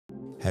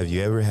Have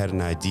you ever had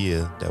an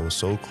idea that was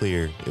so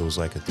clear it was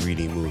like a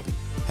 3D movie?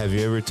 Have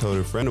you ever told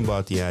a friend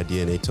about the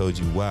idea and they told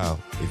you, wow,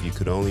 if you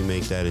could only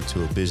make that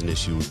into a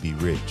business, you would be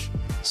rich?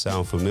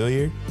 Sound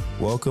familiar?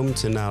 Welcome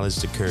to Knowledge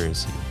to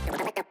Currency.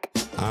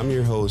 I'm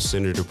your host,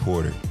 Senator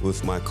Porter,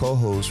 with my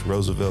co-host,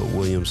 Roosevelt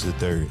Williams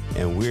III,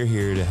 and we're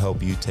here to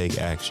help you take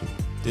action.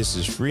 This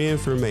is free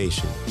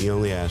information. We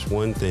only ask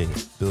one thing: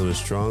 build a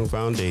strong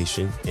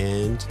foundation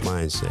and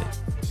mindset.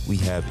 We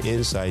have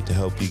insight to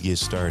help you get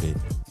started.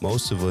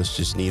 Most of us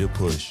just need a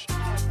push.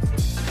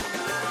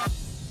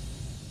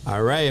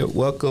 All right,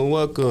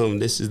 welcome.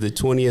 This is the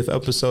 20th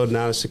episode of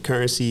Knowledge to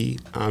Currency.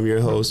 I'm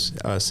your host,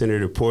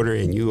 Senator Porter,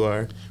 and you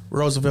are?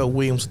 Roosevelt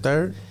Williams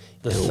III.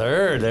 The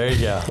third, there you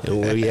go.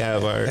 And we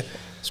have our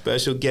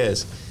special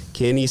guest,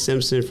 Kenny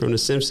Simpson from the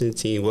Simpson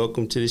team.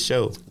 Welcome to the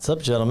show. What's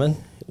up, gentlemen?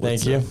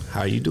 Thank you.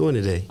 How are you doing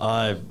today?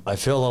 I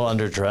feel a little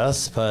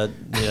underdressed, but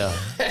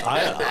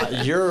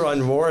you're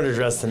more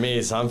underdressed than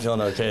me, so I'm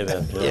feeling okay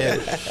then. Yeah,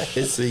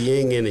 it's a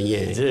yin and a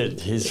yang. Dude,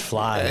 he's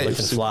fly,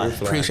 looking fly.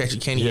 Appreciate you,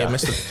 Kenny. Yeah,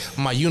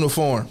 my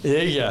uniform.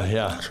 There you go,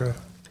 yeah. Sure.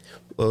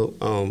 Well,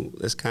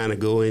 let's kind of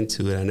go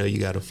into it. I know you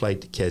got a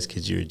flight to catch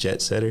because you're a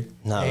jet setter.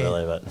 Not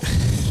really, but.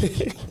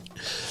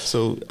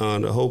 So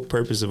the whole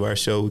purpose of our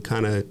show, we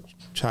kind of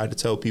try to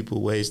tell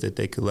people ways that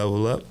they could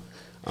level up.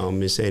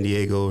 In San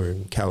Diego or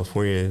in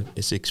California,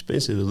 it's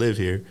expensive to live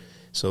here.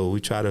 So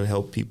we try to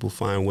help people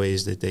find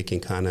ways that they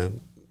can kind of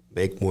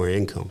make more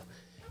income.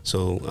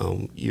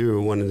 So you're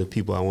one of the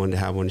people I wanted to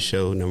have on the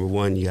show. Number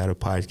one, you got a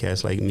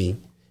podcast like me,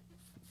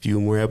 a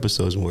few more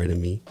episodes more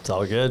than me. It's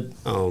all good.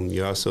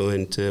 You're also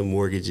into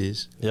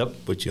mortgages. Yep.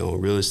 But you own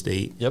real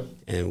estate. Yep.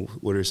 And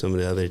what are some of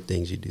the other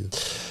things you do?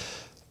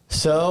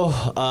 So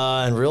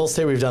in real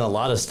estate, we've done a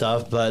lot of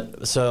stuff,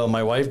 but so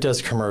my wife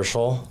does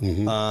commercial.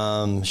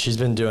 Mm-hmm. She's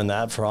been doing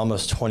that for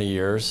almost 20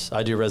 years.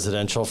 I do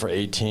residential for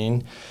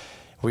 18.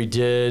 We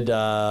did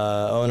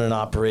own and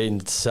operate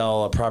and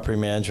sell a property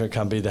management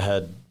company that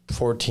had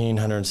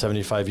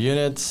 1,475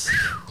 units,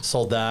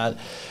 sold that.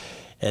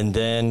 And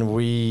then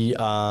we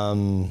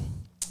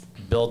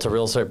built a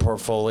real estate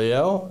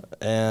portfolio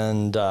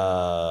and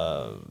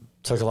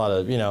took a lot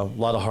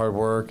of hard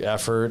work,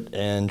 effort,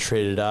 and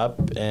traded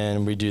up,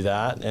 and we do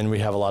that, and we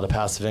have a lot of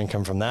passive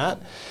income from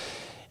that.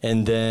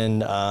 And then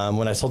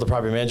when I sold the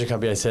property management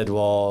company, I said,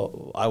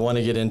 well, I want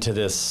to get into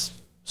this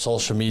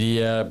social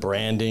media,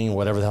 branding,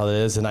 whatever the hell it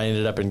is, and I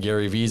ended up in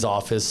Gary Vee's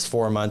office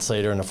 4 months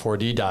later in a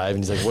 4D dive,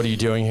 and he's like, what are you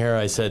doing here?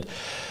 I said,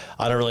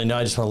 I don't really know,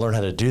 I just want to learn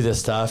how to do this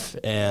stuff.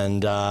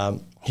 And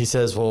he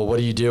says, well, what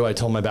do you do? I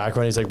told him my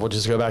background. He's like, well,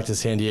 just go back to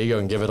San Diego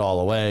and give it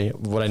all away,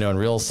 what I know in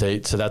real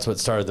estate. So that's what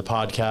started the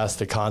podcast,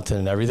 the content,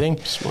 and everything.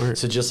 Smart.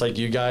 So just like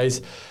you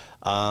guys,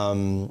 I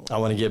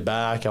want to give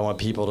back. I want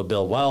people to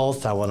build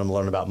wealth. I want them to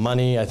learn about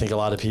money. I think a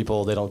lot of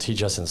people, they don't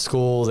teach us in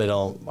school.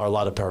 A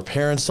lot of our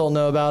parents don't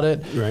know about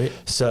it. Right.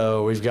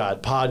 So we've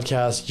got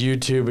podcasts,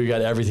 YouTube, we've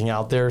got everything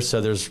out there. So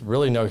there's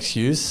really no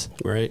excuse.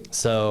 Right.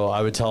 So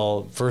I would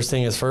tell, first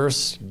thing is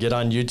first, get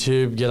on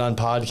YouTube, get on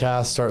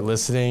podcasts, start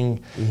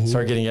listening,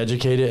 start getting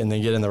educated, and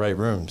then get in the right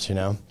rooms,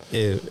 Yeah.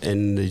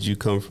 And did you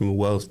come from a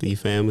wealthy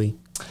family?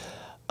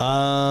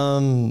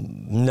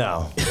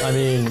 No, I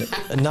mean,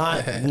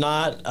 not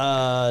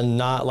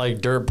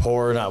like dirt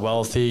poor, not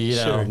wealthy.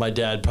 Sure. My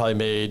dad probably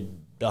made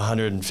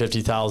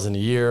 $150,000 a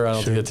year. I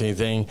don't think that's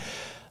anything.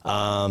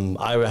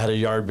 I had a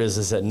yard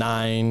business at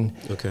 9.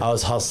 Okay. I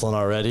was hustling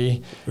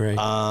already. Right.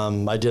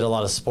 I did a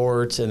lot of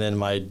sports, and then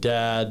my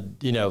dad,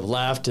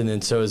 left, and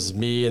then so is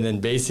me. And then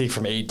basically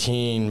from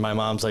 18, my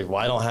mom's like, well,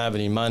 I don't have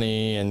any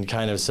money, and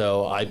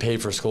so I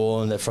paid for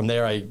school. And from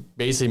there, I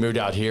basically moved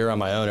out here on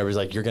my own. Everybody's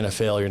like, you're going to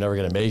fail. You're never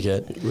going to make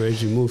it. Where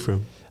did you move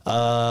from?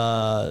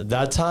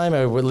 That time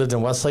I lived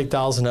in Westlake,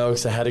 Thousand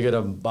Oaks. I had to go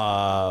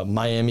to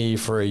Miami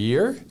for a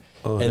year.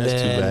 Oh, and that's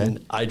then too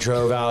bad. I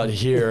drove out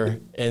here,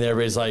 and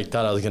everybody's like,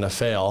 thought I was going to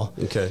fail.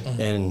 Okay.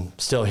 And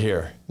still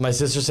here. My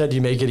sister said,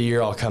 you make it a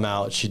year, I'll come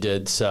out. She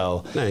did.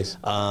 So nice.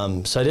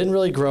 So I didn't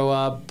really grow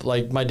up.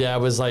 Like, my dad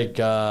was like,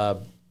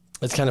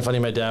 it's kind of funny.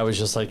 My dad was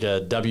just like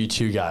a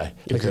W-2 guy,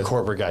 like a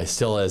corporate guy,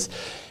 still is.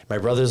 My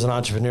brother's an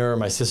entrepreneur,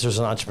 my sister's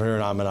an entrepreneur,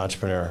 and I'm an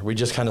entrepreneur. We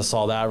just kind of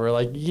saw that. We're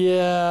like,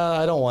 yeah,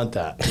 I don't want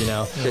that,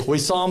 We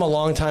saw him a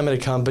long time at a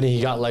company.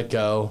 He got let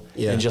go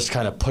and just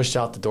kind of pushed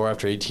out the door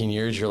after 18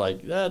 years. You're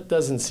like, that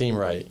doesn't seem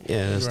right.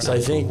 Yeah, that's so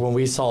I think when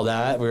we saw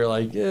that, we were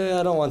like, yeah,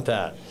 I don't want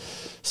that.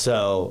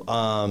 So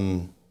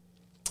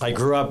I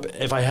grew up,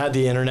 if I had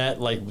the internet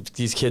like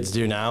these kids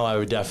do now, I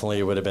would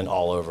have been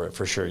all over it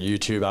for sure.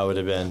 YouTube,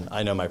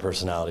 I know my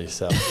personality,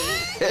 so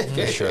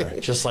for sure.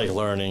 Just like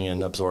learning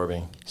and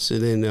absorbing. So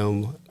then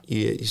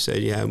you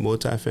said you had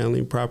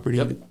multifamily property.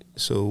 Yep.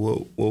 So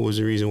what was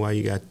the reason why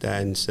you got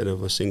that instead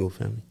of a single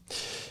family?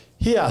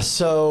 Yeah,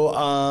 so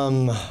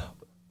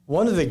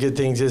one of the good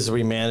things is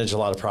we manage a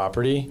lot of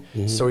property.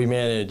 Mm-hmm. So we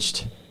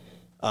managed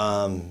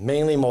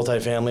mainly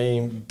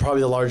multifamily.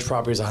 Probably the large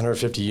property is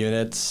 150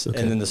 units, and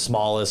then the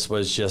smallest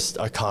was just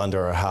a condo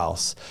or a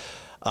house.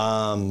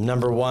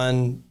 Number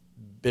one,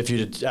 if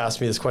you'd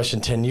asked me this question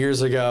 10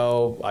 years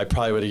ago, I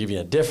probably would have given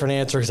you a different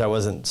answer because I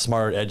wasn't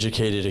smart,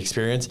 educated,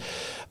 experienced.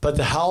 But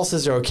the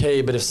houses are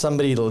okay, but if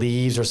somebody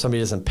leaves or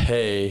somebody doesn't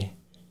pay,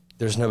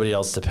 there's nobody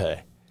else to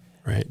pay.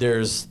 Right.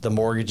 There's the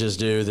mortgages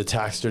due, the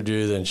taxes are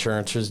due, the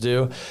insurance is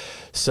due.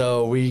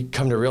 So we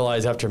come to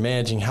realize after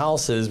managing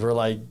houses, we're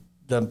like,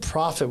 the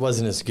profit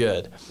wasn't as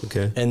good.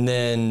 Okay. And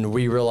then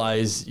we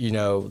realized, you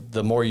know,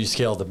 the more you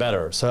scale, the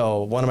better.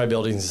 So one of my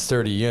buildings is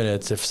 30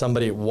 units. If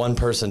one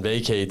person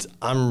vacates,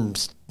 I'm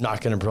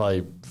not going to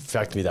probably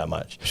affect me that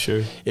much.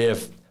 Sure.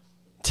 If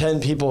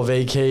 10 people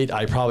vacate,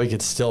 I probably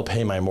could still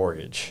pay my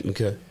mortgage.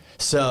 Okay.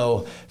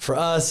 So for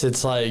us,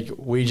 it's like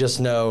we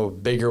just know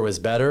bigger was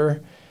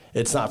better.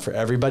 It's not for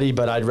everybody,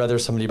 but I'd rather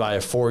somebody buy a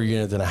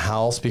 4-unit than a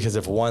house because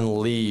if one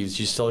leaves,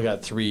 you still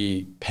got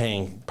 3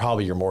 paying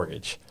probably your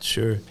mortgage.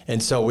 Sure.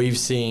 And so we've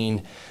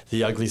seen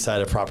the ugly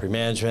side of property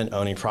management,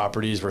 owning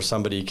properties where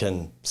somebody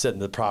can sit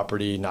in the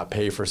property, not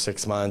pay for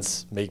 6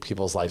 months, make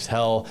people's lives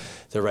hell.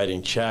 They're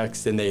writing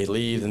checks, then they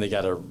leave, and they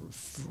got to,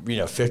 you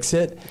know, fix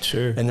it.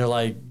 Sure. And they're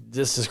like,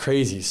 this is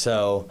crazy.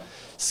 So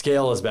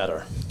scale is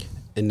better.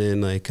 And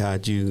then, like,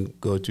 how'd you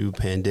go through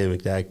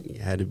pandemic? That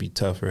had to be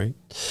tough, right?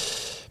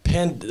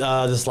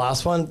 This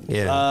last one?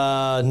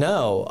 Yeah.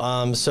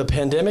 No. So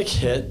pandemic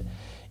hit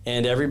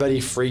and everybody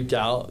freaked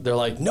out. They're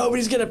like,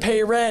 nobody's going to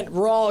pay rent.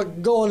 We're all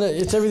going to,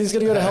 everything's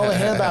going to go to hell in a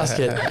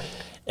handbasket.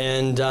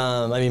 And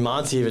I mean,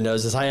 Monty even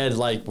knows this. I had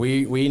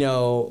we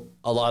know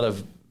a lot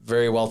of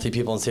very wealthy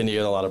people in San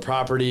Diego and a lot of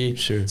property.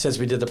 Sure. Since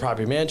we did the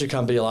property management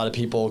company, a lot of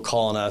people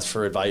calling us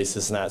for advice,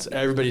 this and that. So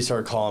everybody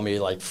started calling me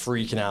like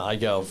freaking out. I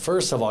go,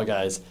 first of all,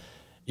 guys,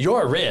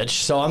 you're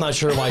rich, so I'm not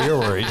sure why you're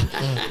worried.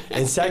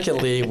 And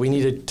secondly, we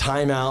need a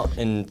time out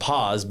and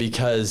pause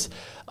because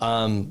we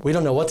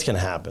don't know what's going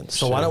to happen.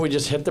 So why don't we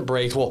just hit the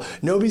brakes? Well,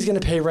 nobody's going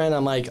to pay rent.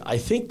 I'm like, I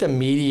think the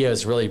media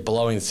is really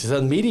blowing this. So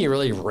the media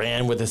really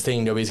ran with this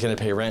thing, nobody's going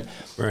to pay rent.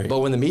 Right. But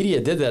when the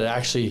media did that, it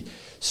actually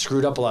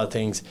screwed up a lot of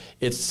things.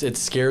 It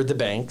scared the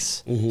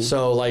banks. Mm-hmm.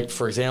 So like,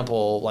 for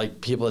example,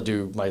 like people that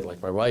do my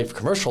wife,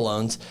 commercial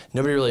loans,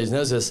 nobody really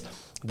knows this.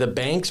 The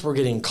banks were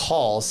getting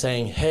calls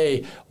saying,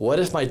 hey, what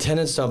if my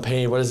tenants don't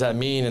pay? What does that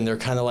mean? And they're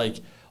kind of like,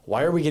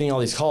 why are we getting all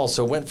these calls?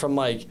 So it went from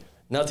like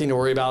nothing to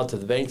worry about to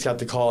the banks got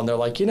the call and they're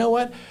like, you know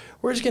what?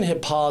 We're just going to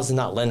hit pause and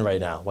not lend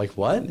right now. Like,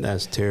 what?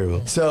 That's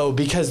terrible. So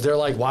because they're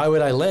like, why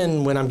would I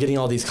lend when I'm getting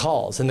all these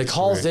calls? And the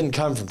calls didn't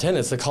come from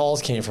tenants. The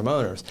calls came from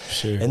owners.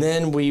 Sure. And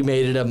then we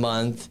made it a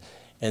month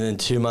and then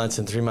 2 months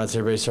and 3 months,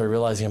 everybody started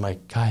realizing, I'm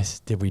like, guys,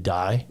 did we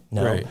die?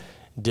 No. Right.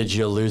 Did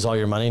you lose all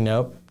your money?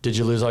 Nope. Did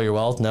you lose all your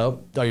wealth?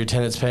 Nope. Are your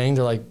tenants paying?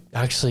 They're like,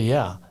 actually,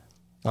 yeah.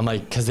 I'm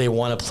like, because they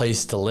want a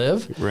place to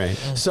live. Right.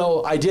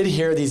 So I did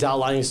hear these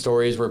outlying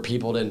stories where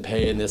people didn't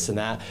pay and this and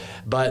that.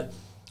 But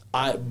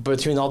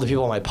between all the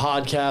people on my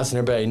podcast and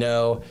everybody I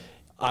know,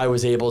 I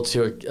was able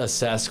to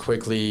assess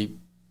quickly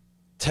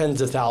tens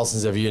of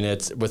thousands of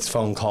units with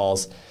phone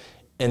calls.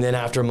 And then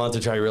after a month or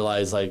two, I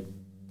realized, like,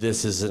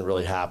 this isn't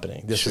really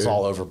happening. This is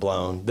all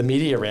overblown. The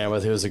media ran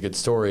with it. It was a good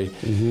story.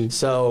 Mm-hmm.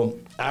 So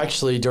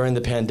actually, during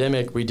the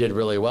pandemic, we did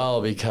really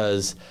well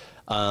because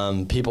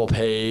people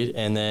paid.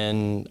 And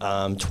then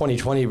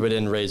 2020, we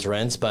didn't raise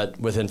rents. But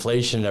with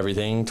inflation and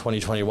everything,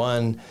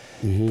 2021,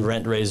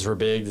 rent raises were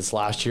big this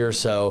last year.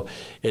 So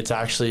it's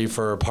actually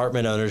for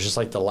apartment owners, just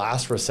like the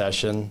last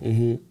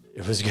recession,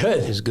 it was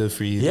good. It's good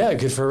for you. Yeah,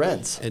 good for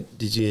rents.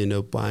 Did you end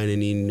up buying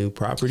any new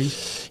property?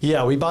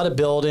 Yeah, we bought a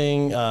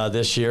building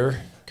this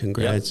year.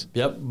 Congrats.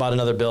 Yep, bought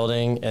another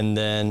building. And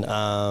then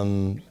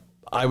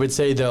I would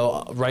say,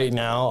 though, right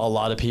now, a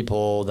lot of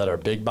people that are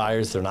big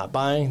buyers, they're not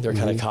buying. They're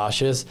kind of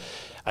cautious.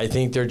 I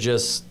think they're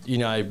just,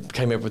 I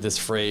came up with this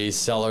phrase,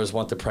 sellers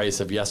want the price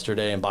of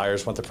yesterday and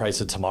buyers want the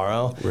price of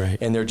tomorrow. Right.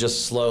 And they're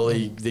just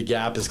slowly, the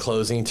gap is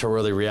closing to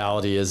where the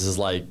reality is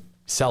like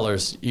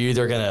sellers, you're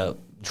either going to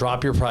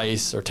drop your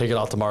price or take it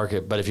off the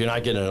market. But if you're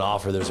not getting an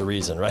offer, there's a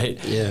reason, right?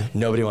 Yeah.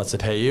 Nobody wants to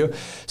pay you.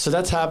 So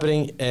that's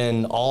happening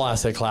in all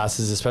asset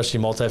classes,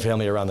 especially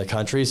multifamily around the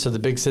country. So the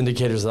big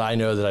syndicators that I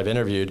know that I've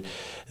interviewed,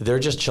 they're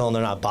just chilling.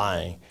 They're not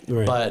buying,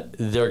 but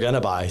they're going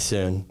to buy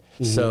soon.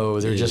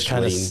 So they're just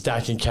kind of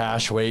stacking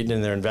cash, waiting,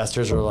 and their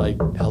investors are like,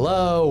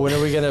 hello, when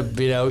are we going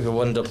to,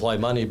 want to deploy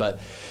money?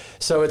 But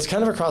so it's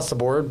kind of across the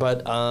board,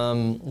 but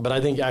I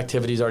think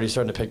activity is already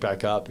starting to pick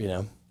back up,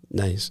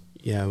 Nice.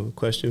 You have a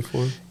question for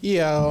him?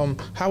 Yeah.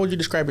 How would you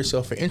describe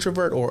yourself, an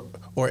introvert or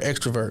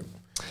extrovert?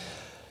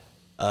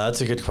 That's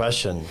a good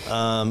question.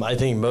 I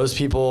think most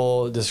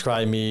people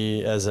describe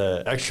me as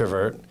an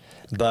extrovert,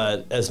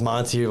 but as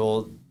Monty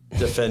will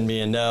defend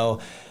me and know,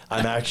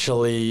 I'm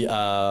actually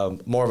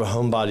more of a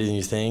homebody than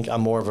you think.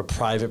 I'm more of a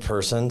private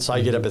person. So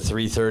I get up at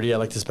 3:30. I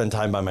like to spend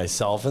time by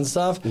myself and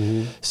stuff.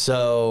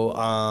 So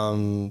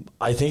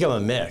I think I'm a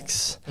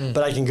mix.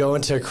 But I can go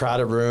into a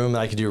crowded room and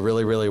I can do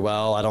really, really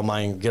well. I don't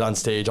mind get on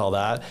stage, all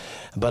that.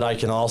 But I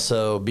can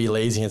also be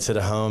lazy and sit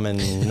at home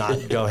and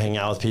not go hang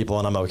out with people,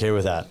 and I'm okay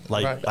with that.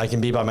 Like I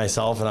can be by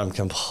myself and I'm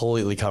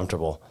completely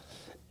comfortable.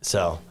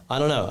 So I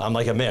don't know. I'm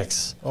like a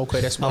mix. Okay,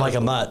 that's I'm like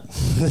a mutt.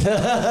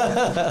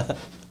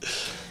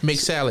 Make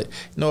salad.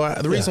 No,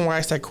 the reason why I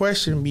asked that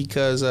question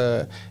because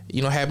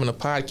having a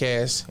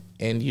podcast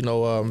and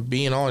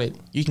being on it,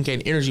 you can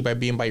gain energy by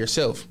being by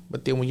yourself.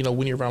 But then when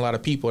you're around a lot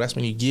of people, that's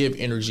when you give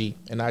energy.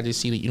 And I just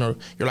see that you're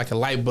like a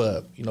light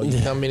bulb.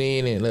 You're coming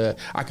in and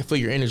I can feel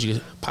your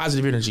energy,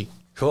 positive energy.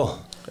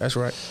 Cool. That's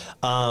right.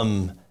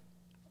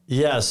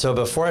 Yeah. So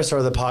before I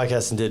started the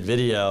podcast and did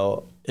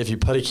video, if you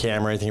put a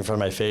camera or anything in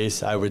front of my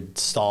face, I would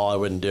stall. I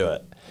wouldn't do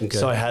it. Okay.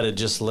 So I had to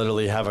just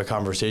literally have a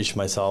conversation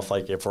with myself.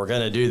 Like, if we're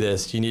going to do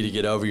this, you need to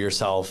get over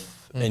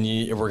yourself and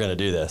we're going to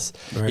do this.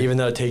 Right. Even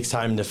though it takes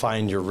time to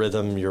find your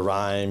rhythm, your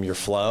rhyme, your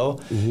flow,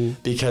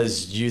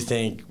 because you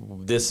think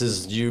this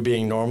is you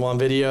being normal on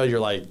video. You're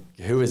like,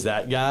 who is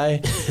that guy?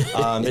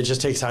 It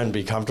just takes time to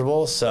be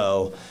comfortable.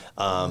 So,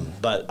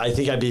 but I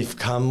think I've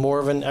become more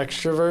of an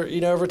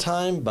extrovert, over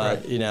time.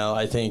 But,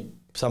 I think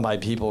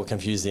people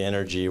confuse the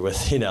energy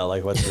with,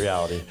 like, what's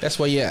reality. That's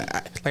why,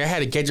 I had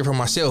to gauge it for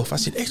myself. I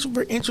said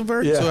extrovert,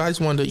 introvert. Yeah. So I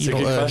just wanted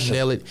to,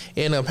 nail it.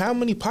 And how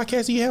many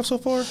podcasts do you have so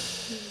far?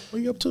 What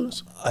are you up to?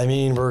 I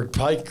mean, we're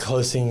probably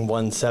closing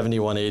 170,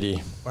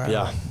 180. Wow.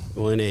 Yeah.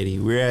 180.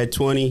 We're at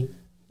 20.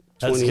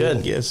 That's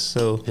good. Yes.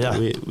 So yeah,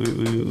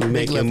 we're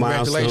making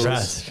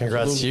milestones.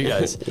 Congrats to you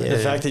guys. The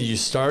fact that you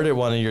started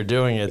one and you're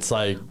doing it's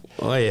like,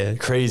 oh yeah,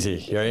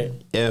 crazy, right?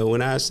 Yeah.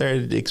 When I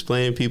started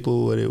explaining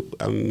people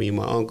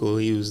my uncle,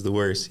 he was the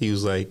worst. He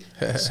was like,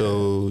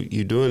 "So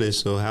you doing this?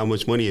 So how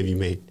much money have you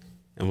made?"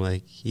 I'm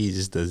like, he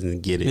just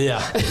doesn't get it. Yeah.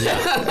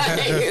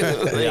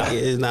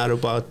 It's not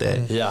about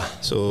that. Yeah.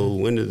 So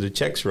when did the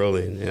checks roll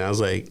in? And I was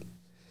like,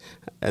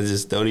 I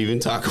just don't even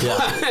talk about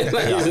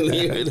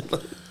it.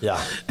 Yeah.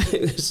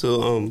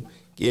 So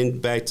getting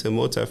back to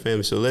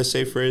multifamily. So let's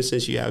say, for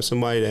instance, you have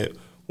somebody that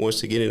wants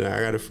to get in.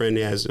 I got a friend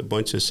that has a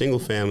bunch of single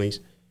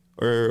families,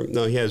 or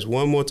no, he has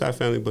one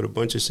multifamily but a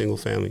bunch of single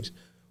families.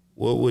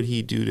 What would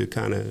he do to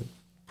kind of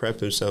prep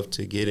himself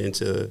to get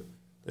into,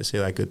 let's say,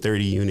 like a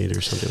 30 unit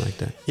or something like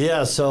that?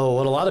 Yeah. So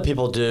what a lot of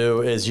people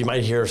do is you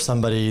might hear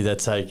somebody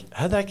that's like,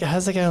 how's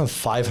that guy own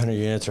 500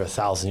 units or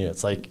 1,000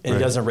 units? Like, and he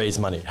doesn't raise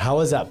money. How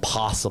is that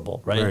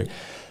possible? Right.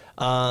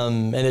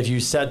 And if you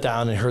sat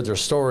down and heard their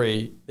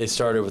story, they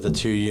started with a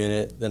 2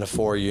 unit, then a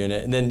 4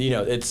 unit, and then,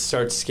 it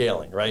starts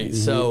scaling. Right. Mm-hmm.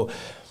 So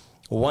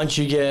once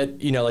you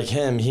get, like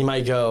him, he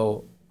might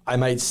go, I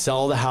might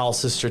sell the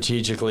houses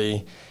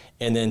strategically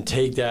and then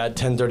take that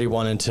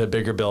 1031 into a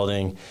bigger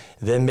building,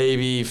 then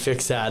maybe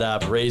fix that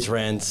up, raise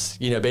rents,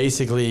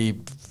 basically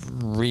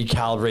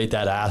recalibrate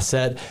that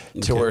asset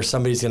to where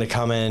somebody's going to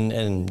come in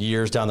and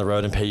years down the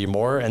road and pay you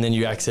more, and then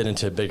you exit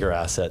into a bigger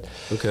asset.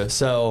 Okay.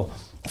 So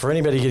for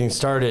anybody getting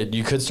started,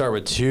 you could start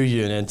with 2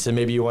 units and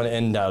maybe you want to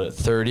end out at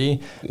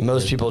 30.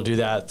 Most people do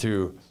that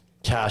through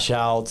cash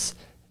outs.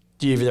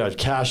 You either have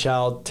cash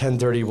out,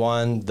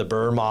 1031, the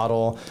BRRRR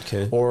model,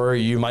 or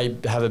you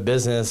might have a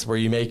business where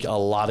you make a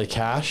lot of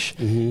cash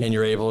and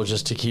you're able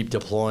just to keep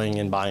deploying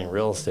and buying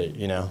real estate,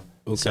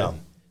 Okay. So,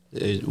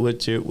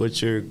 what's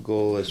your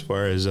goal as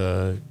far as,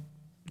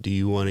 do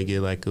you want to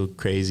get like a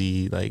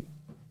crazy, like,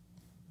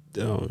 I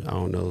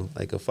don't know,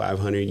 like a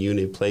 500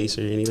 unit place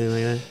or anything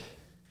like that?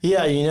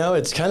 Yeah,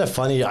 it's kind of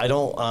funny.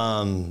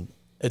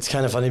 It's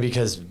kind of funny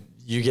because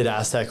you get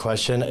asked that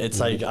question. It's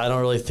like, I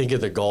don't really think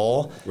of the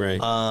goal. Right.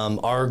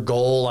 Our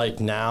goal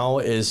now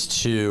is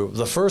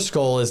the first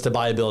goal is to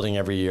buy a building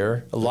every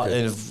year.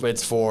 And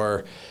it's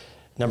for,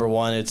 number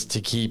one, it's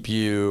to keep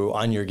you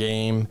on your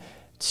game,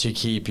 to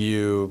keep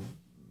you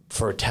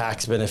for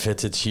tax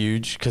benefits. It's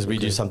huge because we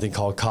do something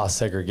called cost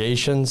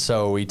segregation.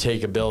 So we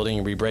take a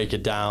building, we break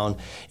it down,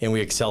 and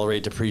we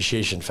accelerate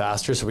depreciation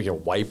faster so we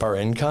can wipe our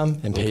income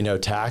and pay no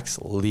tax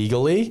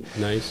legally.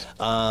 Nice.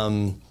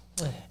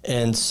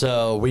 And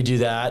so we do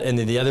that. And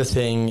then the other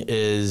thing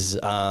is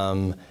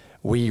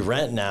we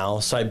rent now.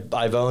 So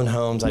I've owned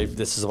homes.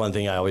 This is the one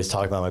thing I always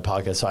talk about on my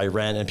podcast. So I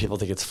rent and people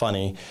think it's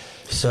funny.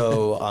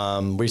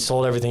 So we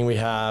sold everything we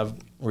have.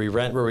 We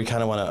rent where we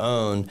kind of want to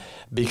own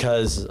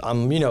because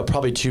I'm,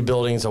 probably 2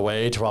 buildings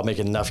away to where I'll make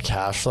enough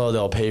cash flow.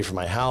 They'll pay for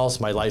my house,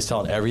 my lifestyle,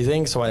 and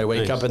everything. So when I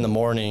wake up in the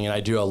morning and I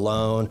do a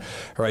loan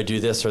or I do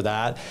this or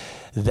that,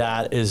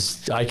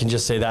 I can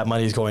just say that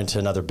money's going to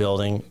another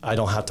building. I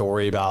don't have to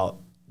worry about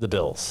the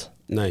bills.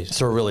 Nice.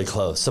 So we're really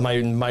close. So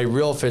my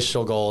real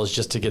official goal is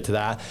just to get to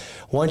that.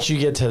 Once you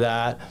get to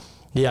that,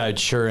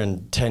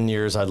 in 10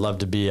 years, I'd love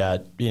to be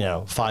at,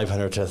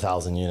 500 to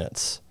 1,000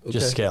 units,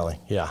 just scaling.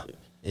 Yeah.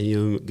 And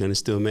you're going to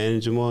still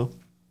manage them all?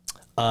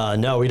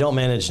 No, we don't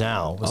manage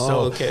now.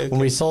 When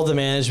we sold the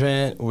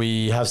management,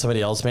 we have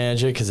somebody else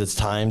manage it because it's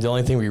time. The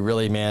only thing we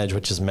really manage,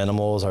 which is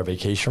minimal, is our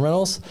vacation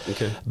rentals.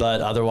 Okay.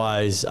 But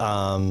otherwise,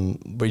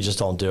 we just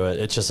don't do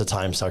it. It's just a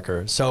time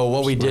sucker. So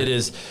what we did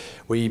is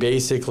we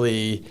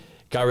basically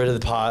got rid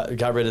of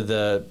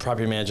the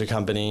property management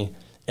company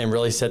and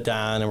really sit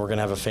down, and we're going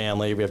to have a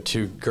family. We have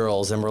 2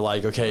 girls, and we're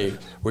like, okay,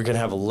 we're going to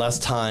have less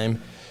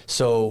time.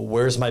 So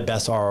where's my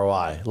best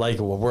ROI? Like,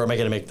 where am I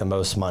going to make the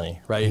most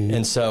money, right?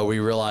 And so we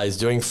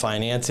realized doing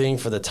financing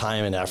for the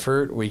time and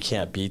effort, we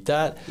can't beat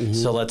that.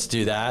 So let's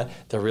do that.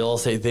 The real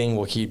estate thing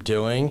we'll keep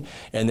doing.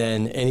 And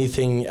then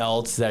anything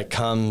else that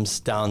comes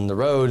down the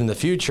road in the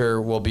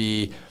future will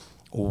be,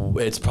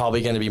 it's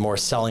probably going to be more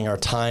selling our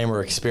time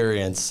or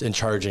experience and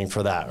charging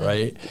for that,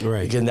 right?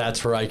 Right. Again,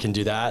 that's where I can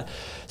do that.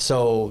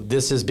 So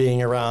this is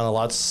being around a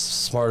lot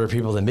smarter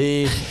people than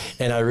me.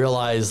 And I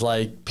realize,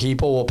 like,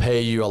 people will pay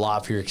you a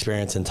lot for your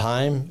experience and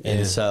time.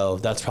 And so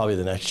that's probably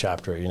the next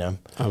chapter, you know?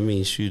 I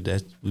mean, shoot,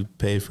 that we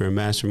paid for a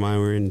mastermind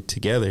we're in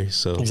together.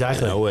 So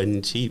exactly. that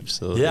wasn't cheap.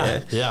 So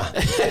yeah.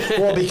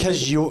 Well,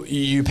 because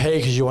you pay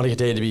because you want to get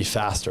data to be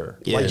faster.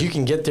 Yeah. Like, you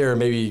can get there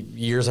maybe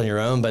years on your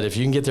own, but if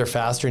you can get there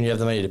faster and you have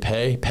the money to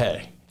pay.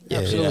 Yeah.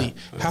 Absolutely.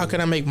 How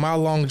can I make my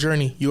long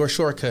journey your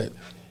shortcut?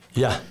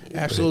 Yeah,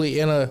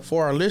 absolutely. And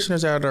for our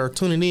listeners out there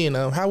tuning in,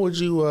 how would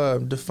you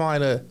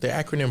define the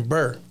acronym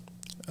BRR?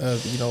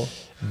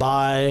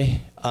 Buy,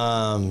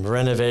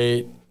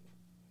 renovate.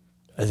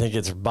 I think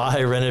it's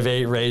buy,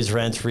 renovate, raise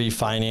rent,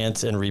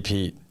 refinance, and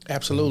repeat.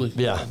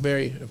 Absolutely. Yeah.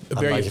 Very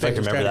if I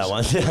can remember that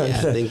one. I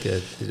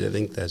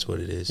think that's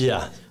what it is.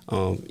 Yeah.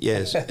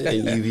 Yes.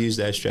 And you've used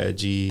that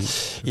strategy.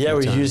 Yeah,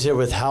 we've used it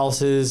with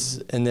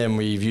houses, and then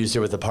we've used it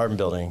with apartment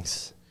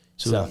buildings.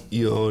 So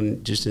you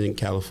own just in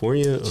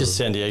California? Just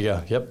San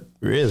Diego. Yep.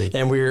 Really?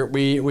 And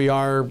we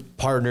are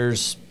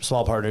partners,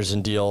 small partners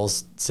in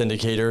deals,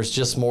 syndicators,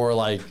 just more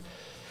like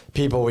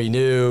people we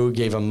knew,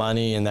 gave them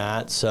money and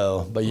that.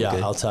 So, but yeah,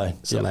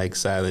 outside. So like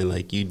silent,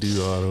 like you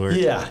do all the work.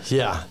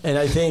 Yeah. And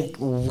I think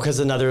because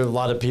a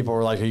lot of people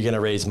were like, are you going to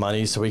raise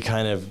money? So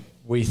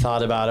we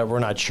thought about it. We're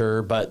not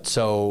sure. But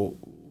so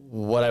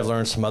what I've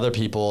learned from other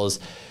people is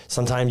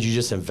sometimes you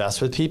just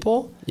invest with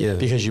people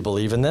because you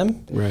believe in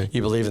them. Right.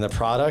 You believe in the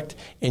product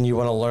and you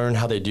want to learn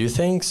how they do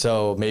things.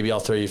 So maybe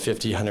I'll throw you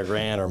 50, 100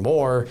 grand or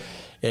more.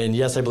 And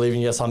yes, I believe in,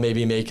 yes, I'll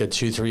maybe make a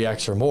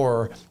 2-3x or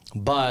more,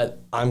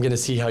 but I'm going to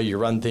see how you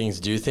run things,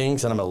 do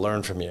things, and I'm going to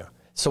learn from you.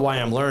 So while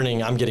I'm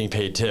learning, I'm getting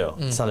paid too.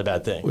 It's not a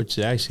bad thing. Which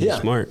is actually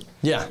smart.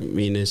 Yeah. I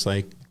mean, it's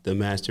like the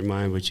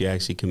mastermind, but you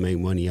actually can make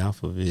money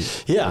off of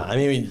it. Yeah. I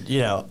mean,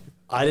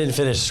 I didn't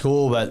finish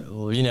school, but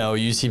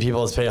you see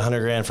people that pay 100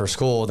 grand for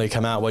school. They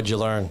come out. What'd you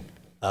learn?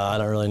 I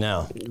don't really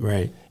know.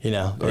 Right.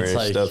 Or it's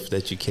like stuff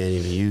that you can't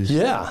even use.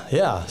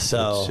 Yeah.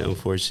 So which,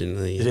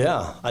 unfortunately.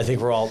 Yeah. I think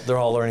they're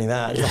all learning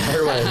that the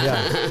hard way.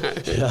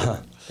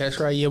 Yeah. That's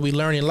right. Yeah, we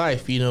learn in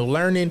life.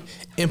 Learning,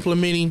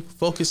 implementing,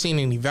 focusing,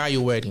 and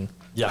evaluating.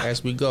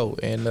 As we go,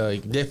 and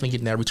definitely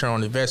getting that return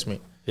on investment.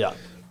 Yeah.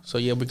 So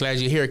yeah, we're glad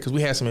you're here because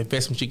we have some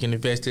investments you can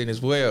invest in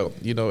as well,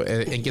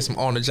 and get some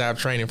on-the-job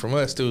training from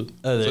us too.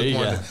 Oh, there you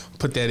go.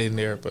 Put that in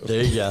there. But.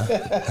 There you go.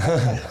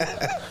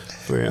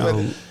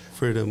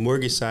 For the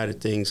mortgage side of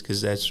things,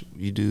 because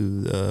you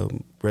do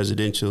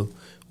residential,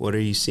 what are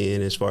you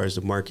seeing as far as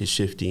the market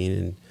shifting,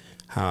 and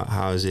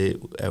how is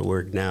it at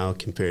work now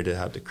compared to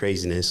how the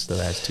craziness the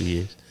last 2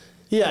 years?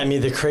 Yeah, I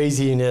mean, the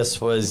craziness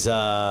was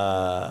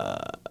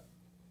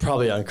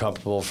probably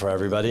uncomfortable for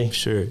everybody.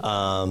 Sure.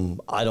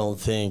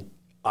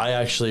 I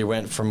actually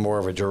went from more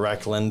of a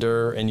direct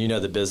lender, and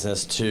the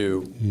business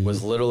too,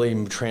 was literally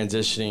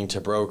transitioning to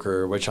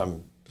broker, which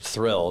I'm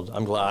thrilled.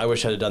 I'm glad. I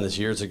wish I had done this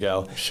years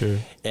ago. Sure.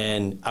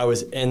 And I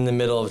was in the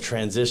middle of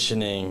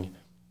transitioning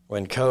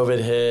when COVID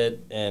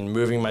hit and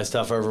moving my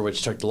stuff over,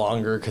 which took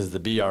longer because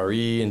of the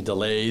BRE and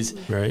delays.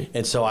 Right.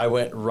 And so I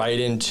went right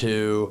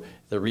into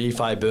the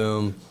refi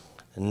boom,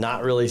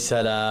 not really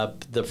set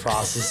up the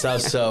process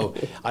stuff. So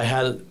I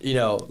had, me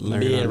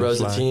and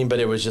Rosa team, but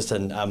it was just a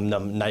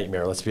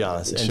nightmare, let's be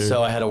honest. And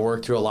so I had to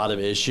work through a lot of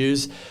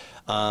issues.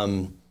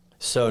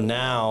 So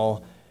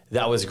now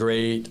that was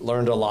great,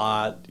 learned a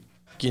lot.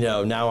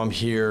 Now I'm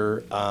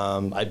here.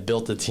 I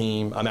built a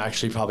team. I'm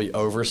actually probably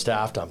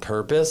overstaffed on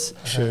purpose.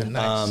 Sure.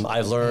 Nice.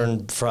 I've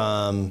learned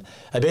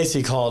I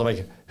basically called, I'm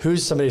like,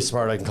 who's somebody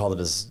smart I can call the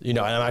business? And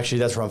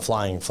that's where I'm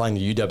flying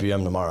to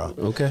UWM tomorrow.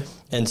 Okay.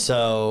 And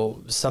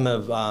so some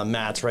of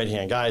Matt's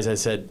right-hand guys, I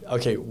said,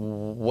 okay,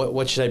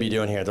 what should I be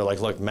doing here? They're like,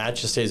 look, Matt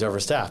just stays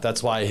overstaffed.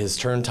 That's why his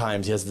turn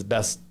times, he has the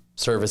best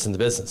service in the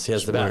business. He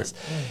has the best.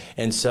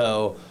 And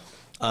so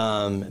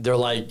they're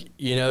like,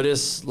 you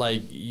notice,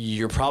 like,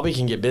 you probably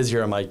can get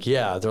busier. I'm like,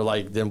 yeah. They're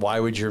like, then why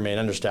would you remain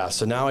understaffed?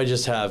 So now I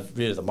just have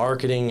the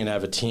marketing and I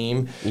have a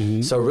team.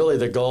 So really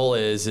the goal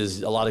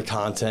is a lot of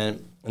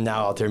content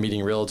now out there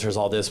meeting realtors,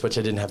 all this, which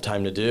I didn't have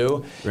time to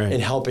do,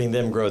 and helping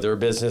them grow their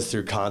business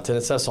through content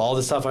and stuff. So all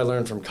the stuff I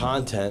learned from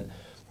content,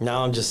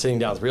 now I'm just sitting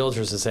down with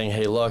realtors and saying,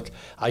 hey, look,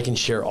 I can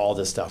share all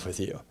this stuff with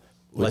you.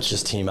 Let's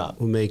just team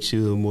up. What makes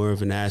you more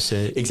of an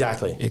asset.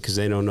 Exactly. Because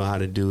they don't know how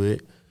to do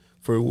it.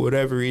 For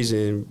whatever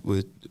reason,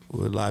 what a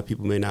lot of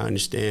people may not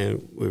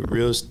understand, with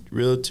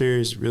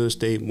realtors, real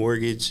estate,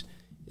 mortgage,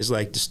 it's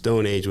like the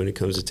Stone Age when it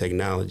comes to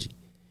technology.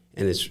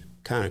 And it's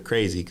kind of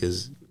crazy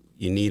because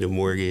you need a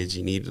mortgage,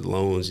 you need the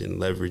loans and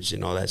leverage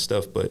and all that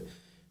stuff, but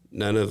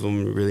none of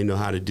them really know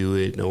how to do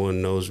it. No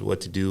one knows what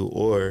to do,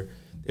 or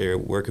they're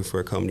working for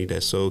a company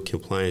that's so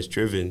compliance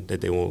driven that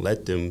they won't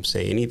let them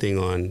say anything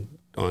on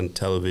on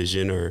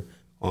television or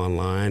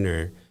online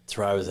or That's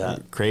where I was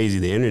at. crazy,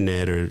 the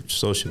internet or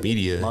social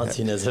media.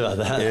 Monty knows about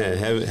that. Yeah,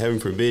 heaven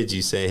forbid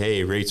you say,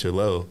 hey, rates are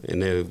low, and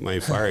they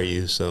might fire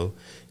you. So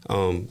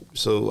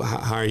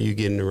how are you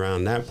getting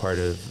around that part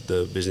of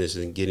the business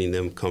and getting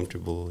them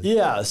comfortable?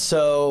 Yeah,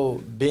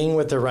 so being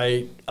with the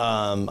right,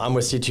 I'm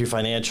with C2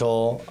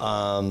 Financial.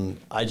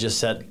 I just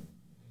set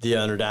the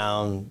owner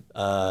down,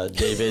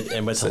 David,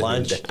 and went to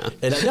lunch.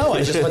 And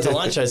I just went to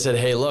lunch. I said,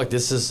 hey, look,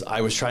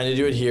 I was trying to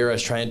do it here. I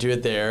was trying to do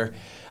it there.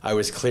 I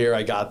was clear.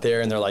 I got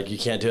there, and they're like, you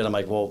can't do it. I'm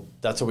like, well,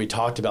 that's what we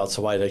talked about,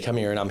 so why did I come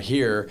here? And I'm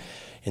here,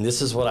 and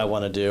this is what I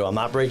want to do. I'm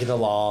not breaking the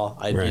law.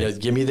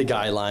 Give me the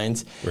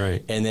guidelines.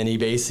 Right. And then he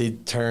basically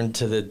turned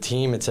to the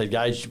team and said,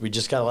 guys, we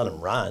just got to let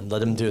him run.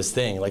 Let him do his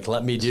thing. Like,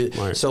 let me do.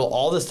 Smart. So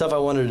all the stuff I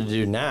wanted to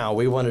do now,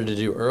 we wanted to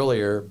do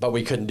earlier, but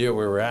we couldn't do it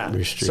where we were at.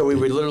 Restricted. So we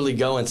would literally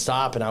go and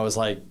stop, and I was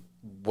like,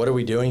 what are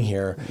we doing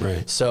here?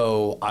 Right.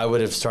 So I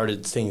would have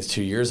started things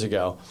 2 years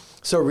ago.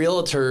 So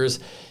realtors,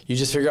 you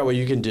just figure out what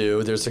you can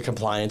do. There's the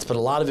compliance, but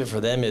a lot of it for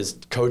them is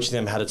coaching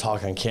them how to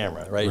talk on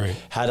camera, right?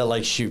 How to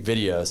like shoot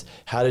videos,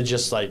 how to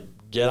just like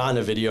get on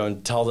a video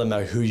and tell them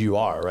who you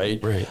are,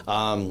 right?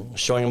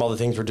 Showing them all the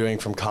things we're doing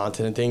from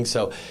content and things.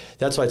 So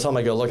that's why I tell them,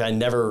 I go, look, I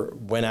never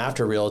went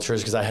after realtors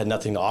because I had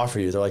nothing to offer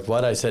you. They're like,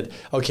 what? I said,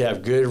 okay, I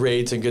have good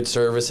rates and good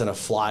service and a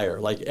flyer.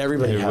 Like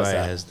everybody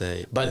has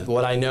that. But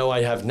what I know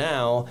I have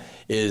now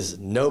is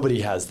nobody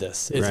has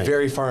this. It's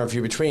very far and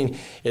few between.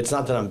 It's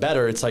not that I'm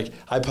better. It's like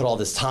I put all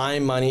this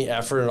time, money,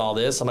 effort, and all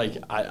this. I'm like,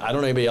 I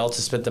don't know anybody else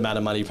to spend the amount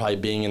of money probably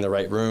being in the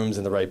right rooms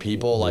and the right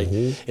people. Like,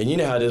 and you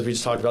know how it is. We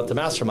just talked about the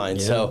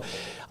mastermind. So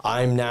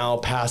I'm now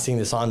passing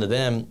this on to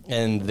them,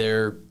 and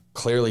they're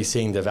clearly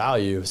seeing the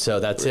value. So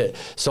that's it.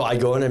 So I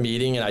go in a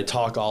meeting and I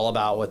talk all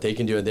about what they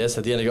can do in this.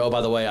 At the end, I go, oh,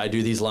 by the way, I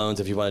do these loans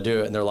if you want to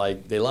do it. And they're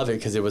like, they love it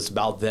because it was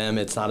about them.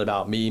 It's not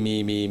about me,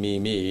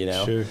 you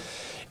know? Sure.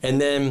 And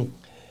then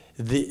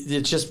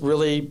it's just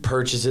really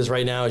purchases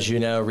right now, as you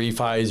know,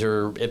 refis,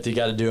 or if they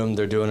got to do them,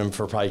 they're doing them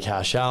for probably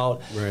cash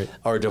out,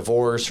 or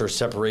divorce, or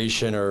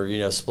separation,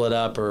 or split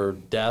up, or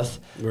death.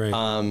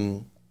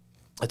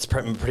 It's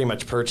pretty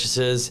much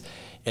purchases.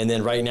 And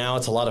then right now,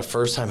 it's a lot of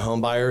first-time home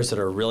buyers that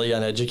are really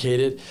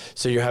uneducated.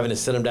 So you're having to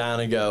sit them down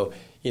and go,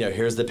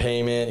 here's the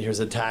payment, here's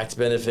the tax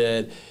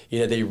benefit.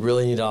 They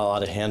really need a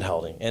lot of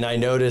hand-holding. And I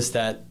noticed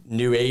that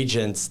new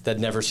agents that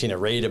never seen a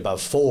rate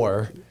above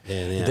 4,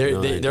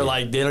 they're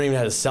like, they don't even know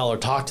how to sell or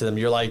talk to them.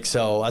 You're like,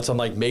 so that's why I'm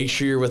like, make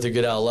sure you're with a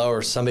good LO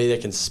or somebody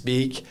that can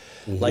speak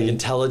like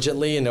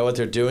intelligently and know what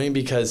they're doing,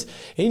 because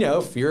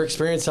if you're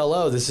experienced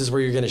LO, this is where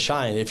you're going to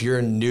shine. If you're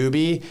a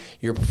newbie,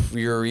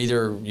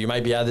 you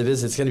might be out of the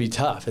business. It's going to be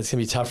tough. It's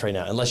going to be tough right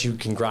now unless you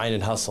can grind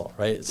and hustle,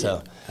 right?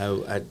 So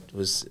I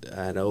was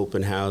at an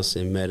open house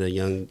and met a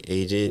young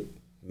agent,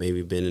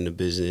 maybe been in the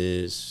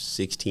business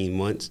 16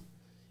 months,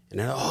 and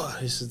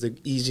this is the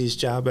easiest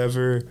job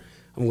ever.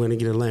 I'm going to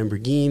get a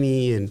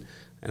Lamborghini, and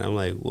I'm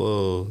like,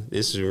 whoa,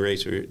 this is a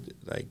race for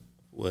like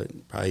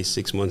probably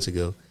 6 months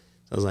ago.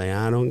 I was like,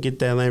 I don't get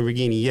that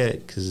Lamborghini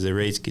yet because the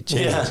rates could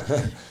change.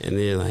 And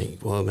they're like,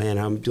 well, man,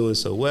 I'm doing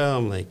so well.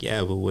 I'm like,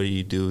 yeah, but what do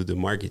you do if the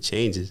market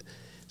changes?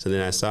 So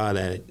then I saw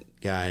that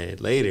guy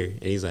later,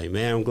 and he's like,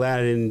 man, I'm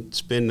glad I didn't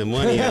spend the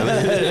money on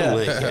it. I'm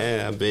like,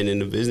 yeah, I've been in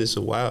the business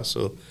a while,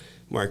 so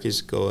markets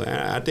go.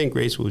 I think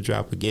rates will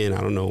drop again. I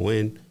don't know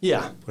when.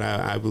 Yeah. But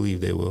I believe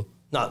they will.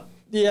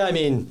 I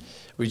mean,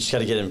 we just got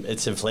to get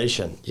it's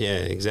inflation. Yeah,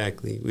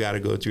 exactly. We got to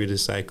go through the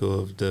cycle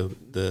of the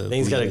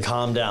things got to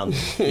calm down.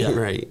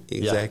 Right.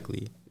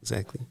 Exactly.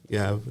 You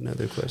have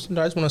another question?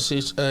 No, I just want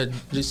to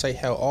just say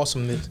how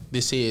awesome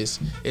this is.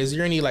 Is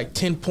there any like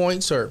 10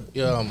 points or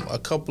a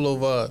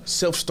couple of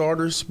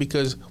self-starters?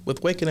 Because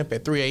with waking up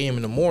at 3 a.m.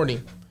 in the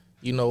morning,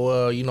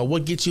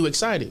 what gets you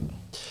excited?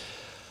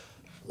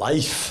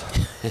 Life.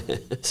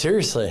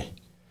 Seriously.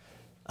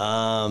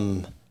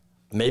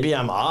 Maybe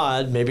I'm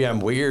odd, maybe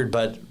I'm weird,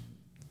 but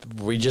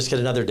we just get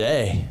another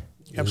day.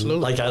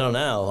 Absolutely. Like, I don't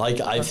know.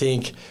 Like, I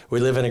think we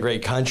live in a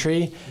great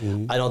country.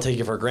 I don't take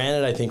it for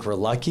granted. I think we're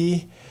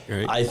lucky.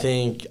 Right. I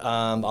think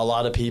a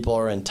lot of people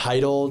are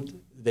entitled.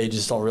 They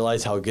just don't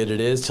realize how good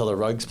it is till the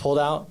rug's pulled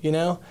out,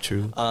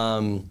 True.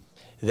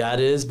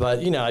 That is, but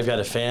I've got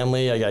a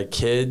family, I got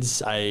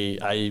kids.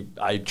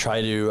 I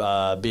try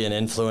to be an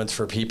influence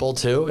for people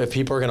too. If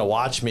people are going to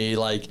watch me,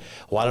 like,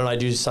 why don't I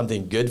do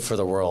something good for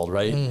the world,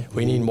 right?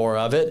 We need more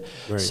of it.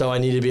 Right. So I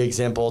need to be an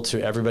example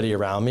to everybody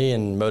around me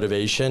and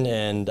motivation.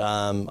 And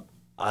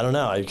I don't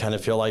know, I kind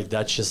of feel like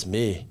that's just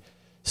me.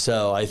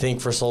 So I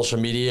think for social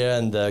media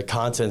and the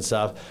content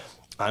stuff,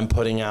 I'm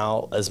putting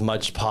out as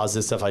much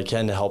positive stuff I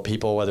can to help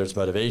people, whether it's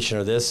motivation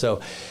or this.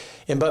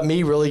 But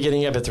me really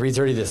getting up at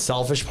 3:30, the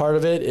selfish part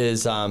of it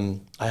is I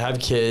have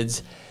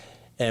kids,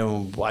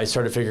 and I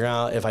started figuring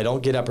out if I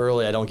don't get up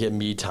early, I don't get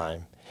me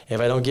time. If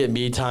I don't get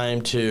me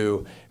time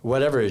to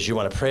whatever it is, you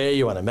want to pray,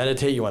 you want to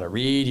meditate, you want to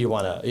read, you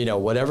want to,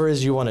 whatever it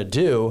is you want to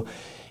do,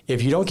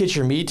 if you don't get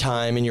your me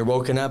time and you're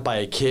woken up by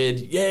a kid,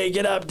 yay,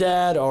 get up,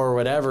 dad, or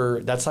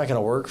whatever, that's not going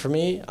to work for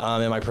me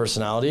and my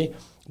personality.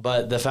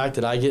 But the fact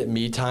that I get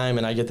me time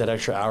and I get that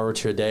extra hour or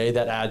two a day,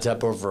 that adds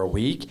up over a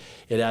week.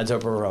 It adds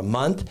up over a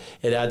month.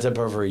 It adds up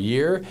over a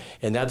year.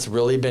 And that's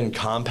really been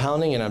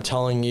compounding. And I'm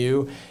telling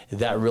you,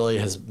 that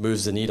really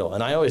moves the needle.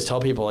 And I always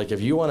tell people, like,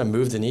 if you want to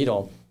move the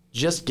needle,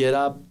 just get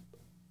up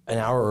an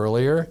hour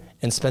earlier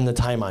and spend the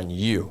time on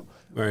you.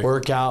 Right.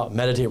 Work out,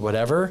 meditate,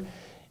 whatever.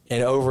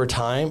 And over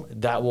time,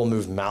 that will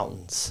move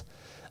mountains.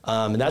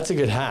 And that's a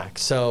good hack.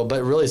 So,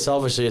 but really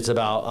selfishly, it's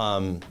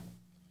about...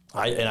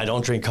 I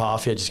don't drink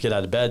coffee. I just get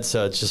out of bed.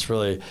 So it's just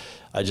really,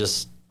 I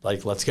just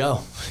like, let's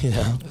go,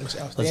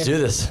 let's do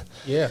this.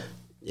 Yeah.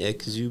 Yeah.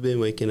 Cause you've been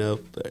waking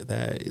up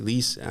at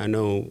least I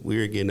know we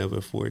were getting up at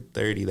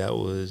 4:30. That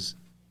was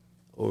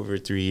over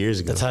 3 years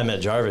ago. The time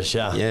at Jarvis.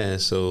 Yeah. Yeah.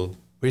 So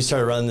we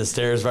started running the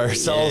stairs by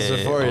ourselves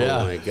before.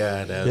 Oh my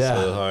God. That was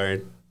so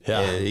hard.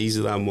 Yeah. He's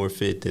a lot more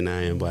fit than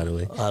I am, by the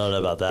way. I don't know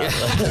about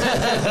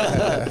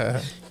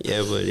that.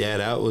 Yeah, but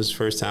that was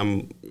first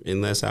time,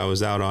 unless I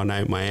was out all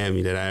night in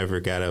Miami, that I ever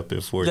got up at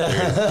 4:30.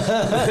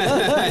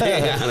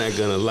 I'm not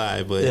gonna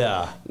lie, but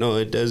no,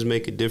 it does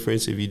make a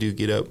difference if you do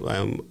get up.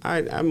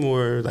 I'm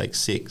more like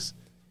 6.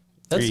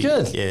 That's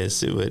good.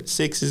 Yes, but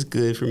 6 is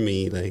good for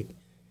me. Like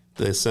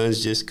the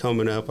sun's just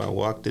coming up. I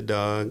walk the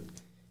dog.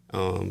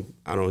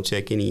 I don't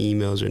check any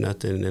emails or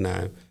nothing. And then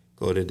I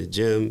go to the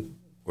gym,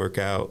 work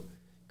out,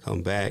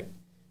 come back,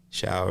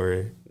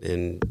 shower,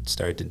 and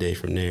start the day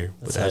from there.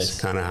 But that's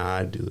kind of how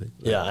I do it.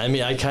 Yeah, I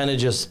mean, I kind of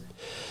just...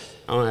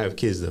 I don't have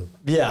kids, though.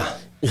 Yeah,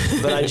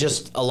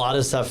 but a lot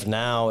of stuff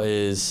now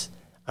is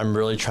I'm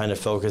really trying to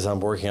focus on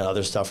working on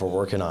other stuff we're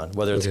working on,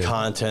 whether it's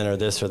content or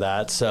this or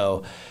that.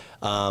 So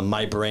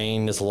my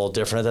brain is a little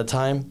different at that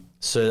time.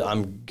 So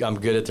I'm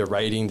good at the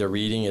writing, the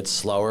reading. It's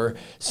slower.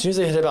 As soon as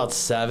I hit about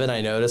 7, I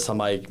notice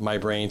my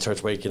brain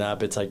starts waking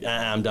up. It's like,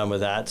 I'm done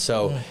with that.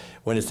 So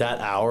when it's that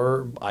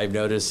hour, I've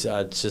noticed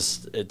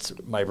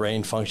my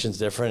brain functions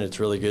different. It's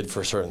really good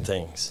for certain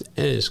things.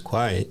 It is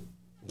quiet.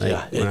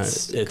 Like,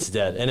 it's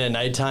dead. And at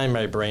nighttime,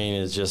 my brain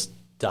is just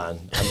done.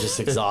 I'm just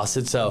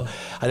exhausted. So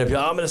I know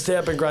people, I'm going to stay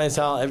up and grind this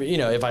out,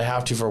 if I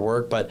have to for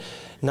work, but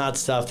not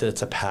stuff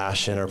that's a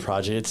passion or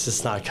project. It's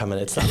just not coming.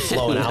 It's not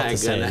flowing out the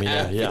same.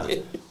 Yeah.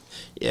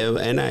 Yeah,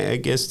 and I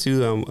guess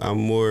too, I'm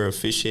more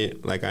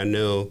efficient. Like I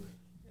know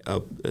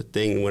a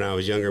thing when I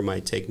was younger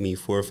might take me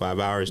 4 or 5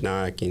 hours.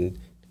 Now I can,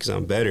 because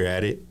I'm better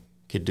at it,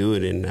 could do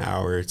it in an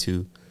hour or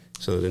two.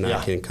 So then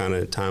I can kind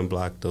of time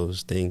block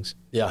those things.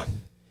 Yeah.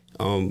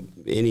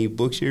 Any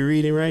books you're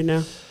reading right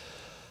now?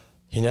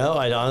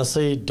 I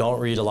honestly don't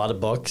read a lot of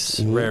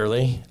books,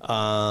 rarely.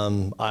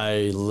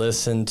 I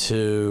listen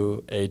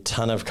to a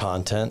ton of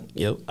content.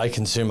 Yep. I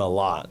consume a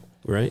lot.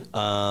 Right.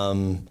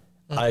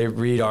 I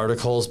read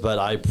articles, but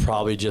I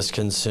probably just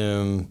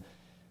consume,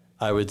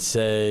 I would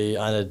say,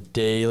 on a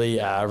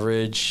daily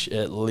average,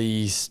 at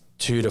least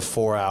 2 to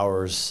 4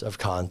 hours of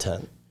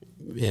content.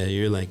 Yeah,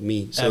 you're like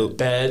me. So at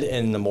bed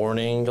in the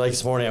morning, like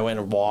this morning I went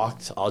and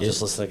walked, I'll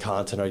just listen to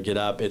content or get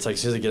up. It's like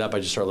as soon as I get up, I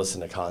just start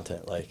listening to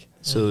content.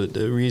 So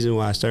the reason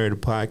why I started a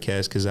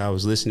podcast, because I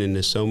was listening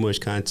to so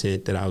much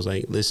content that I was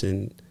like,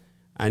 listen,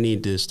 I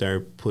need to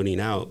start putting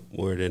out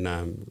more than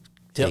I'm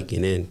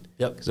taking in.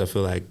 Yep. Because I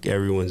feel like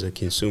everyone's a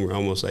consumer,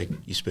 almost like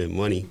you spend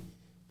money,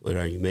 but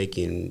are you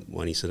making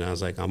money? So then I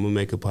was like, I'm going to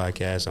make a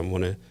podcast. I'm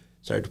going to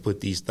start to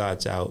put these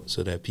thoughts out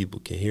so that people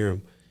can hear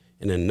them.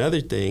 And another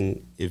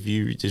thing, if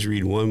you just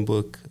read one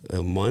book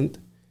a month,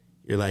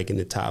 you're like in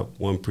the top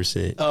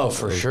 1%. Oh,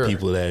 for sure.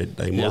 People that,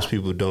 like most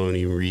people don't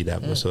even read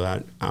that much.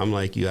 So I'm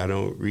like you, I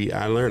don't read.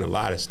 I learn a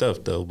lot of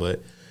stuff though,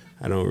 but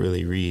I don't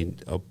really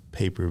read a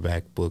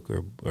paperback book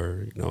or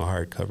a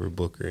hardcover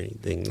book or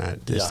anything,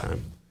 not this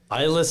time.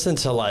 I listen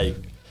to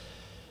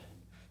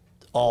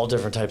all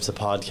different types of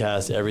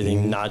podcasts,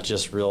 everything, not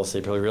just real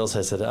estate. Probably real estate,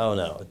 I said, oh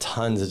no,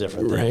 tons of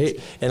different things. Right.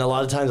 And a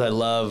lot of times I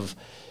love,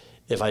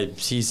 if I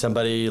see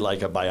somebody,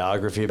 like a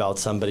biography about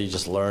somebody,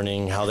 just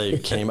learning how they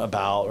came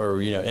about,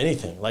 or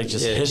anything, like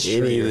just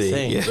history or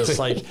thing. Just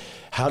like,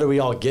 how do we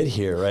all get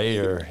here, right?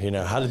 Or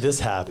how did this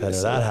happen or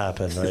that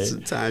happen, right?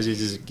 Sometimes you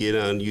just get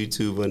on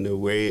YouTube on the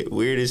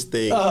weirdest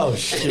thing. Oh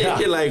shit!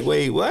 You're like,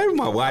 wait, what am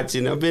I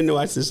watching? I've been to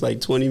watch this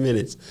like 20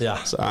 minutes.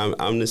 Yeah. So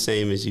I'm the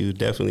same as you.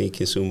 Definitely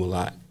consume a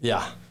lot.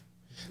 Yeah.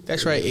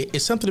 That's right.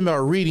 It's something about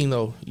reading,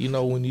 though.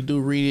 When you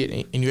do read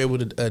it and you're able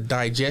to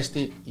digest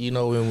it, and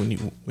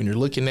when you're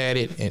looking at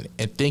it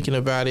and thinking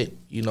about it,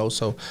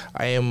 So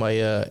I am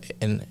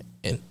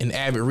an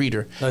avid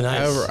reader. Oh, nice.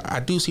 However,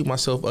 I do see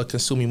myself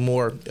consuming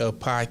more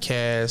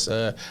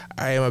podcasts.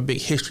 I am a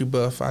big history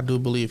buff. I do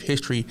believe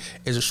history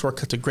is a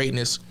shortcut to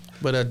greatness,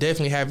 but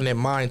definitely having that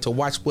mind to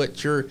watch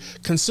what you're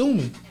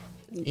consuming.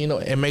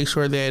 And make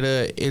sure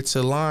that it's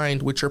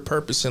aligned with your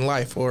purpose in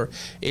life, or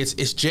it's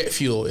jet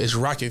fuel, it's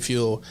rocket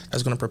fuel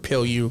that's going to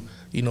propel you,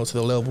 to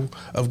the level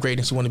of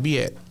greatness you want to be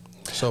at.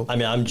 So I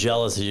mean, I'm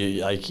jealous of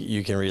you. Like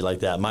you can read like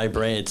that. My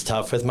brain, it's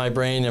tough with my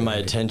brain and my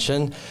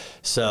attention.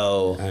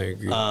 So I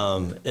agree.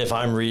 If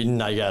I'm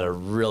reading, I gotta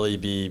really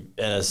be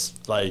in a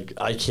like.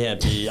 I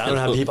can't be. I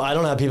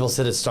don't have people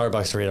sit at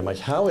Starbucks to read. I'm like,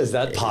 how is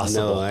that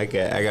possible? No, I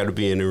got to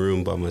be in the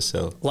room by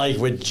myself. Like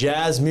with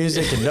jazz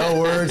music and no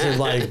words and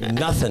like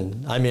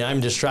nothing. I mean,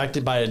 I'm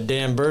distracted by a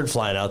damn bird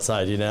flying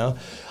outside. You know.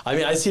 I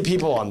mean, I see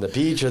people on the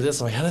beach or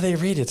this. I'm like, how do they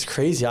read? It's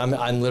crazy.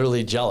 I'm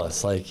literally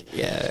jealous. Like,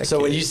 yeah.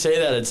 So when you say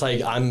that, it's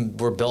like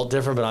we're built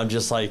different, but I'm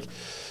just like.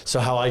 So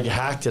how I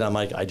hacked it, I'm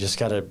like, I just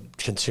got to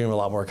consume a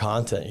lot more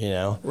content, you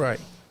know? Right.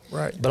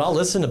 But I'll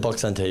listen to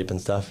books on tape and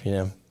stuff, you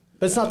know?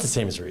 But it's not the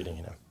same as reading,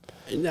 you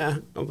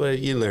know? Nah, but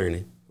you're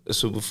learning.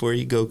 So before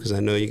you go, because I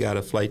know you got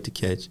a flight to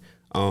catch,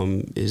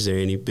 is there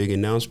any big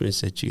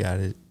announcements that you got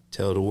to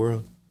tell the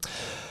world?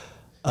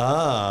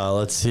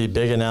 Let's see,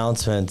 big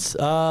announcements.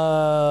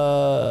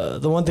 The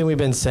one thing we've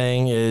been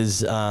saying is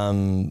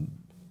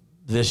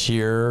this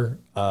year,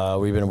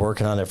 we've been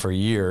working on it for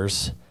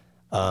years.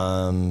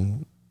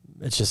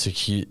 It's just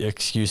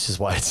excuses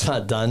why it's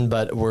not done,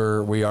 but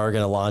we are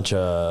going to launch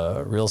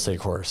a real estate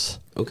course.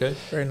 Okay.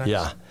 Very nice.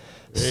 Yeah.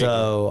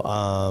 So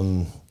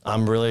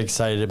I'm really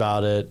excited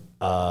about it.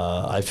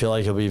 I feel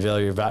like it'll be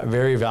very,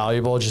 very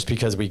valuable just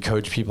because we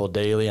coach people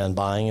daily on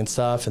buying and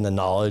stuff and the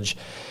knowledge.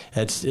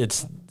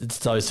 It's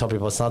always tell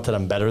people, it's not that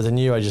I'm better than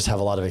you. I just have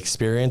a lot of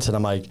experience. And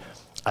I'm like,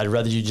 I'd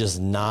rather you just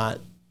not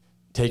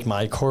take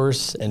my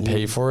course and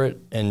pay for it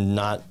and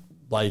not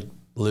like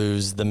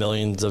lose the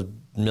 $1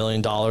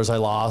 million I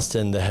lost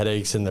and the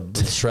headaches and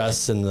the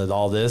stress and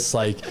all this,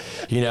 like,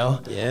 you know,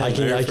 yeah, I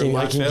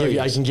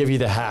can give you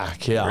the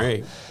hack. Yeah.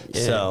 Right.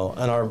 Yeah.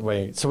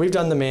 So so we've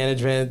done the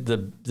management,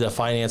 the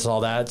finance and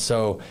all that.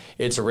 So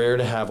it's rare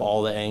to have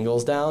all the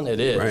angles down. It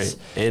is. Right.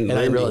 And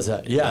I realized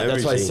that. Yeah. Everything.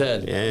 That's what I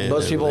said. Yeah,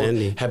 most people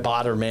lending. have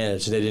bought or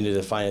managed and they didn't do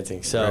the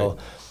financing. So,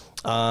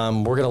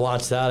 we're going to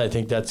launch that. I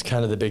think that's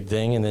kind of the big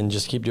thing, and then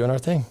just keep doing our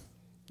thing.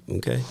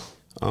 Okay.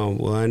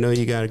 Well, I know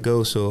you got to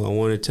go, so I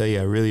want to tell you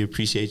I really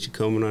appreciate you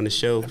coming on the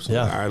show. So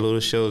our little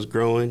show is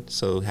growing,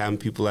 so having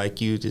people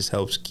like you just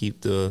helps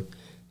keep the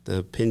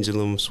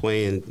pendulum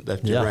swaying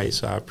left and right.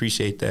 So I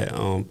appreciate that.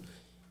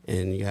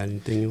 And you got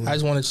anything you want? I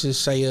just wanted to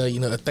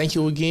say, thank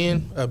you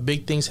again.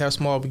 Big things have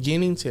small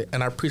beginnings,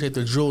 and I appreciate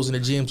the jewels and the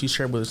gems you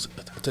shared with us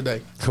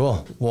today.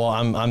 Cool. Well,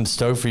 I'm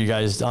stoked for you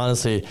guys.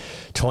 Honestly,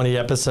 20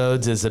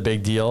 episodes is a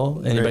big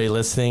deal. Anybody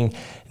listening,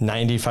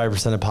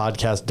 95% of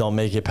podcasts don't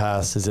make it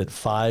past, is it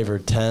 5 or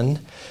 10?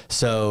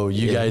 So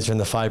you guys are in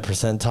the 5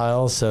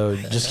 percentile. So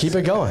just keep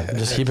it going.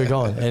 Just keep it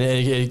going. And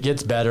it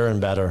gets better and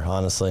better,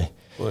 honestly.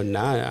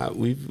 Well,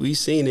 we've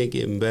seen it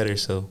getting better,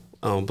 so.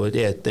 But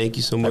yeah, thank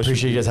you so much. I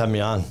appreciate you guys having me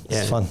on.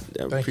 Yeah, it's fun.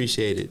 I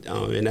appreciate it.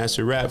 And that's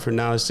a wrap for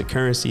Knowledge to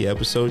Currency,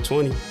 episode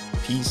 20.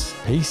 Peace.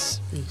 Peace.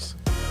 Peace.